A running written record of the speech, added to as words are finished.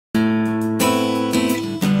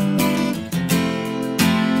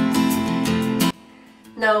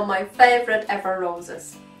now my favorite ever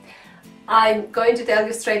roses. I'm going to tell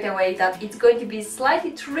you straight away that it's going to be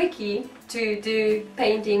slightly tricky to do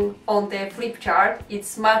painting on the flip chart.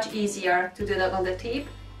 It's much easier to do that on the tip,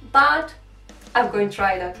 but I'm going to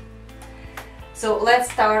try that. So let's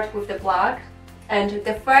start with the black, and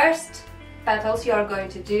the first petals you are going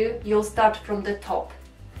to do, you'll start from the top.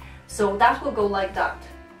 So that will go like that.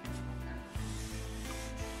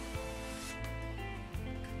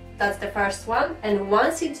 That's the first one, and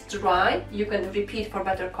once it's dry, you can repeat for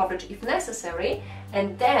better coverage if necessary,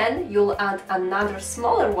 and then you'll add another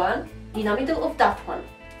smaller one in the middle of that one.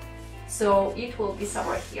 So it will be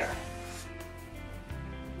somewhere here.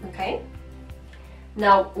 Okay?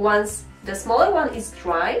 Now, once the smaller one is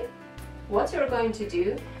dry, what you're going to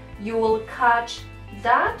do, you will catch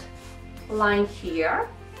that line here,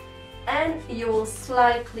 and you will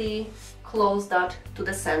slightly close that to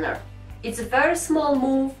the center. It's a very small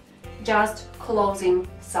move, just closing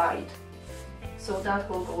side. So that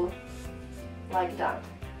will go like that.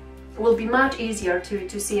 It will be much easier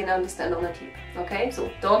to see and understand on the tip, okay? So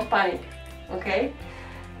don't panic, okay?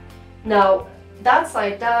 Now, that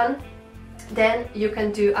side done, then you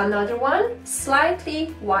can do another one,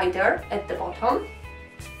 slightly wider at the bottom,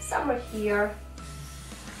 somewhere here,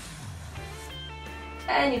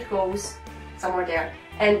 and it goes somewhere there.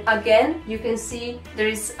 And again, you can see there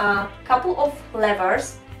is a couple of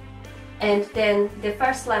levers, and then the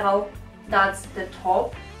first level, that's the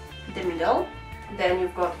top, the middle, then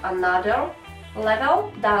you've got another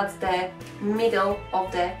level, that's the middle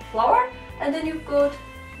of the flower, and then you've got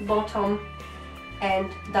bottom,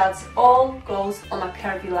 and that's all goes on a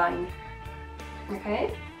curvy line.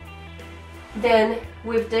 Okay? Then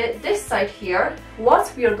with this side here,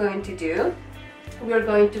 what we are going to do, we are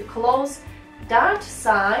going to close that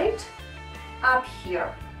side up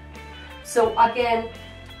here. So again,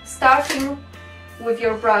 starting with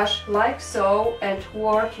your brush like so and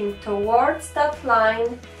working towards that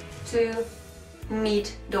line to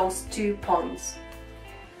meet those 2 points.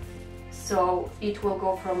 So it will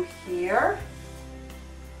go from here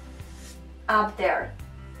up there.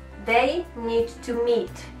 They need to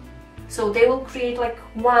meet, so they will create like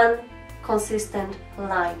one consistent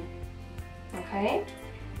line. Okay,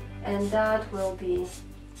 and that will be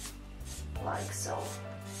like so.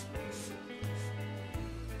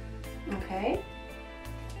 Okay,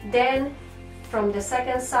 then from the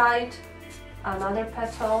second side, another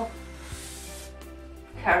petal,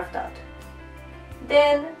 curve that.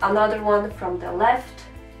 Then another one from the left,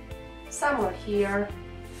 somewhere here,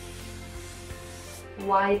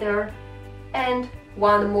 wider, and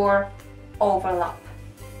one more overlap.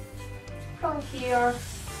 From here,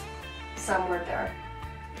 somewhere there.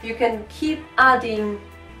 You can keep adding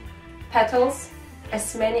petals,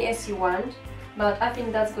 as many as you want, but I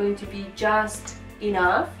think that's going to be just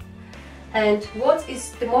enough. And what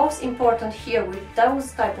is the most important here with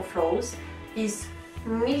those type of rows is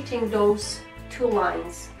meeting those 2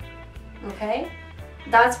 lines. Okay,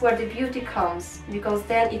 that's where the beauty comes, because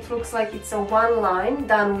then it looks like it's a one line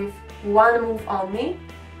done with one move only,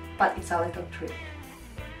 but it's a little trick.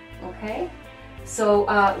 Okay, so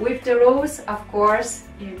with the rows, of course,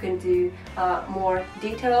 you can do more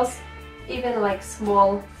details, even like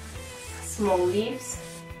small leaves.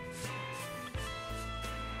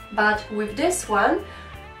 But with this one,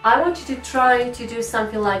 I want you to try to do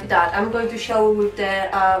something like that. I'm going to show with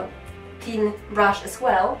the thin brush as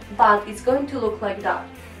well, but it's going to look like that.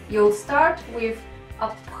 You'll start with a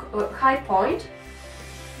high point,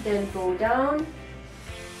 then go down,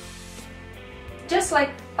 just like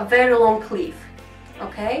a very long cliff,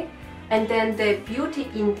 okay? And then the beauty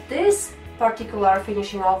in this particular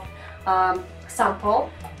finishing off sample,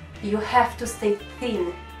 you have to stay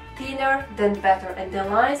thin, thinner than better, and the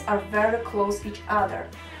lines are very close each other.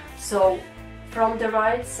 So from the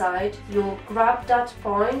right side, you'll grab that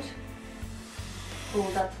point, pull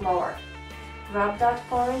that lower, grab that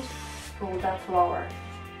point, pull that lower,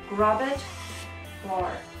 grab it,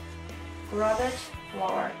 lower, grab it,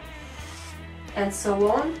 lower, and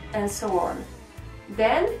so on and so on.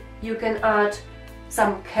 Then you can add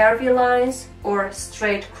some curvy lines or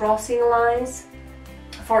straight crossing lines.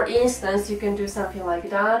 For instance, you can do something like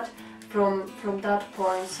that from that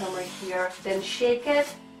point somewhere here, then shake it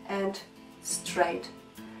and straight.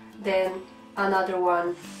 Then another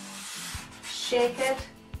one, shake it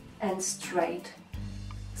and straight.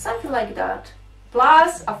 Something like that.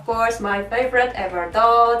 Plus, of course, my favorite ever,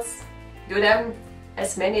 dots. Do them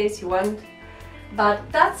as many as you want. But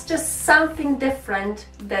that's just something different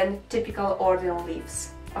than typical ordinary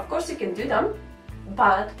leaves. Of course you can do them,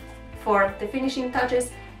 but for the finishing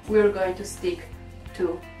touches we're going to stick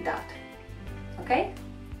to that. Okay?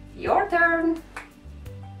 your turn!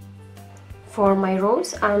 For my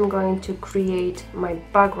rose, I'm going to create my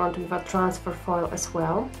background with a transfer foil as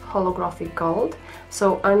well, holographic gold.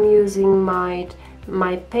 So I'm using my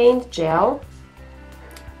paint gel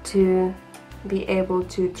to be able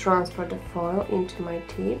to transfer the foil into my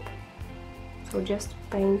tip. So just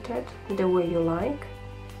paint it the way you like.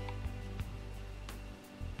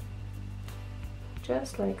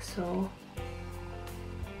 Just like so.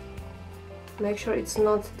 Make sure it's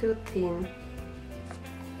not too thin.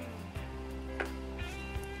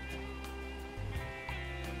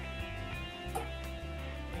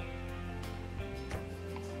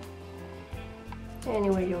 Any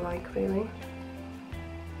way you like, really.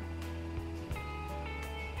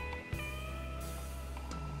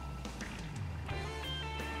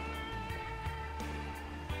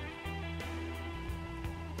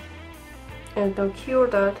 And I'll cure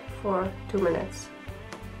that for 2 minutes.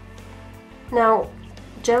 Now,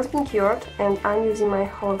 gel's been cured and I'm using my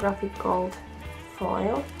holographic gold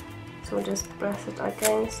foil. So just press it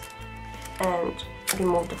against and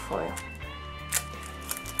remove the foil.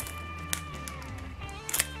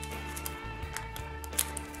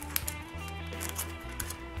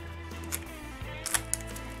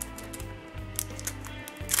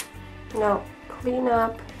 Now clean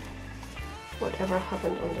up whatever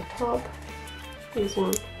happened on the top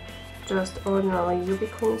using just ordinary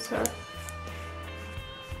UV cleanser.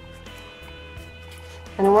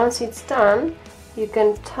 And once it's done, you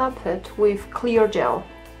can tap it with clear gel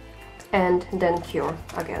and then cure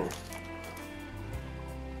again.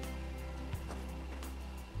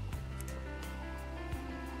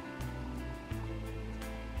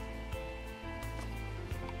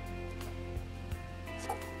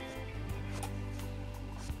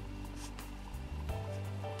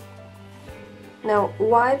 Now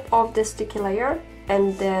wipe off the sticky layer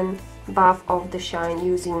and then buff off the shine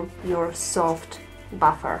using your soft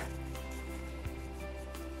buffer.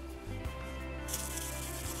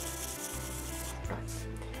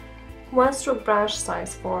 One stroke brush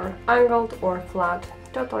size for angled or flat,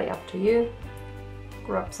 totally up to you.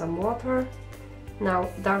 Grab some water. Now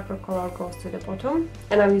darker color goes to the bottom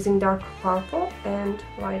and I'm using dark purple and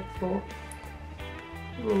light blue.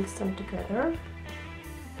 Mix them together.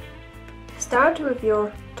 Start with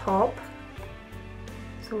your top,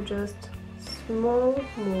 so just small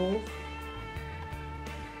move.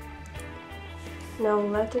 Now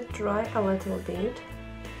let it dry a little bit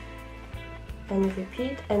and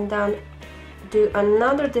repeat, and then do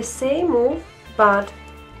another the same move but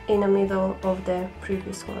in the middle of the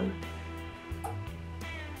previous one.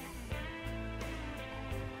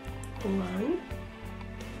 One,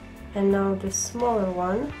 and now the smaller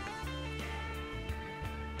one.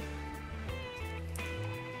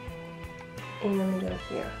 In the middle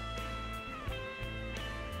here.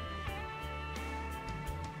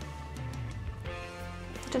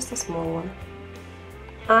 Just a small one.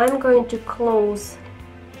 I'm going to close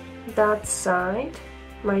that side,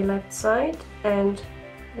 my left side, and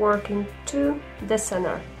working to the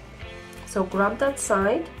center. So grab that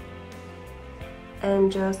side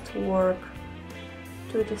and just work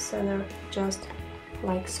to the center, just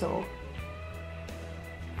like so.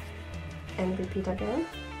 And repeat again.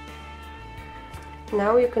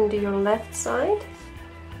 Now you can do your left side.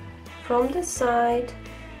 From the side,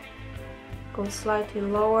 go slightly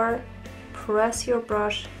lower, press your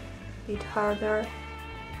brush a bit harder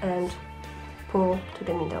and pull to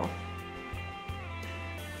the middle.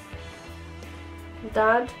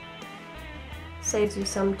 That saves you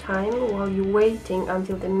some time while you're waiting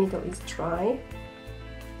until the middle is dry.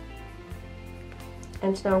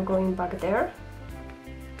 And now going back there.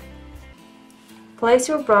 Place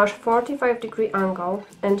your brush 45-degree angle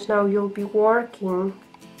and now you'll be working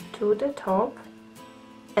to the top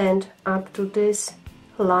and up to this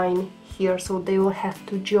line here, so they will have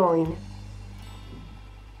to join.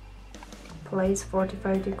 Place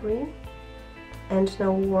 45-degree and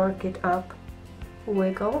now work it up,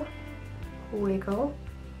 wiggle, wiggle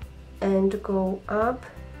and go up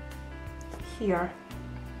here.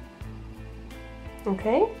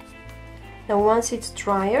 Okay? Now once it's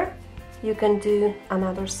drier, you can do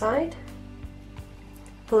another side.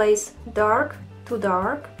 Place dark to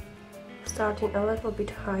dark, starting a little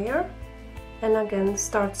bit higher, and again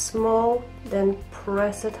start small, then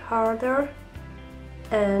press it harder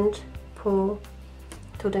and pull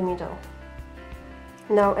to the middle.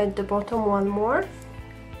 Now at the bottom one more.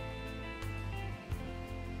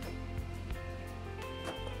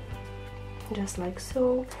 Just like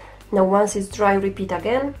so. Now once it's dry, repeat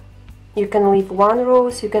again. You can leave one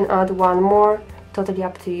rose, you can add one more, totally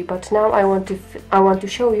up to you. But now I want to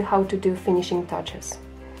show you how to do finishing touches.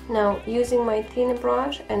 Now, using my thin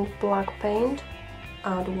brush and black paint,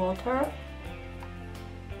 add water.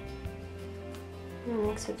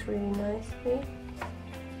 Mix it really nicely.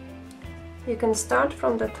 You can start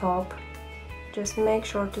from the top, just make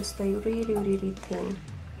sure to stay really thin.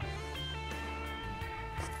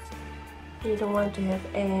 You don't want to have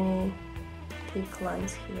any thick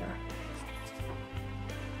lines here.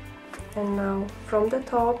 And now from the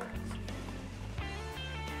top,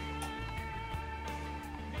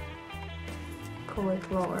 pull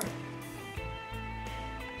it lower,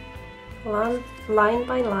 line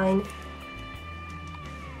by line,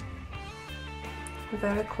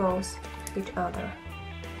 very close to each other.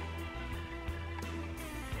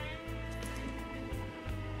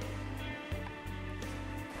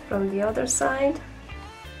 From the other side,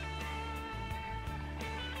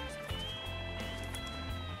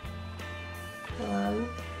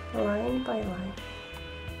 line by line.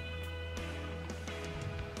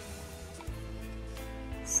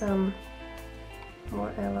 Some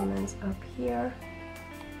more elements up here.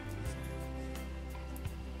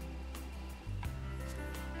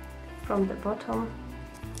 From the bottom,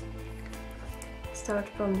 start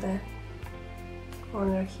from the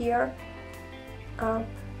corner here, up,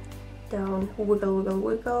 down,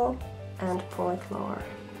 wiggle, and pull it lower.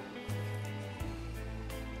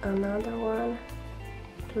 Another one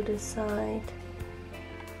to the side,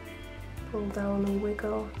 pull down,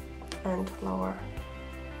 wiggle, and lower.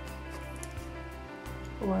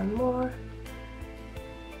 One more,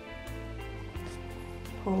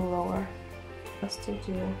 pull lower. Just to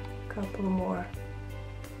do a couple more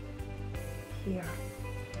here.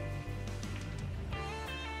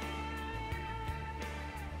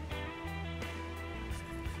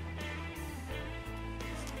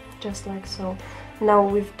 Just like so. Now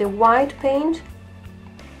with the white paint,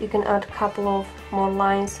 you can add a couple of more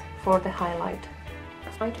lines for the highlight.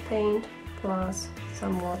 White paint plus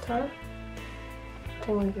some water.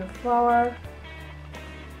 Then with your flower,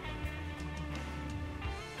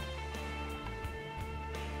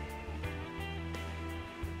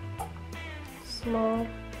 small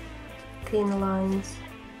thin lines.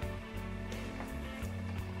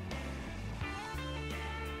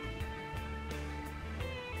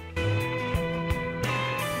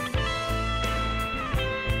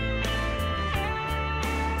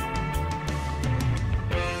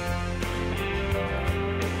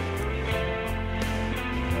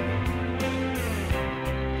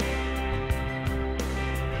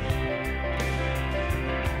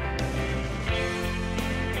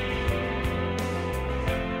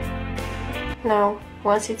 Now,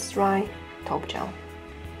 once it's dry, top gel.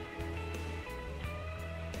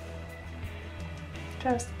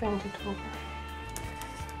 Just paint it over.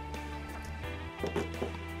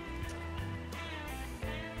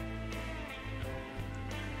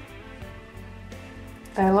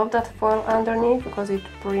 I love that foil underneath because it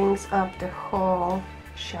brings up the whole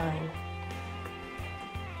shine.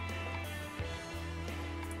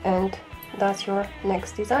 And that's your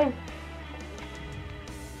next design.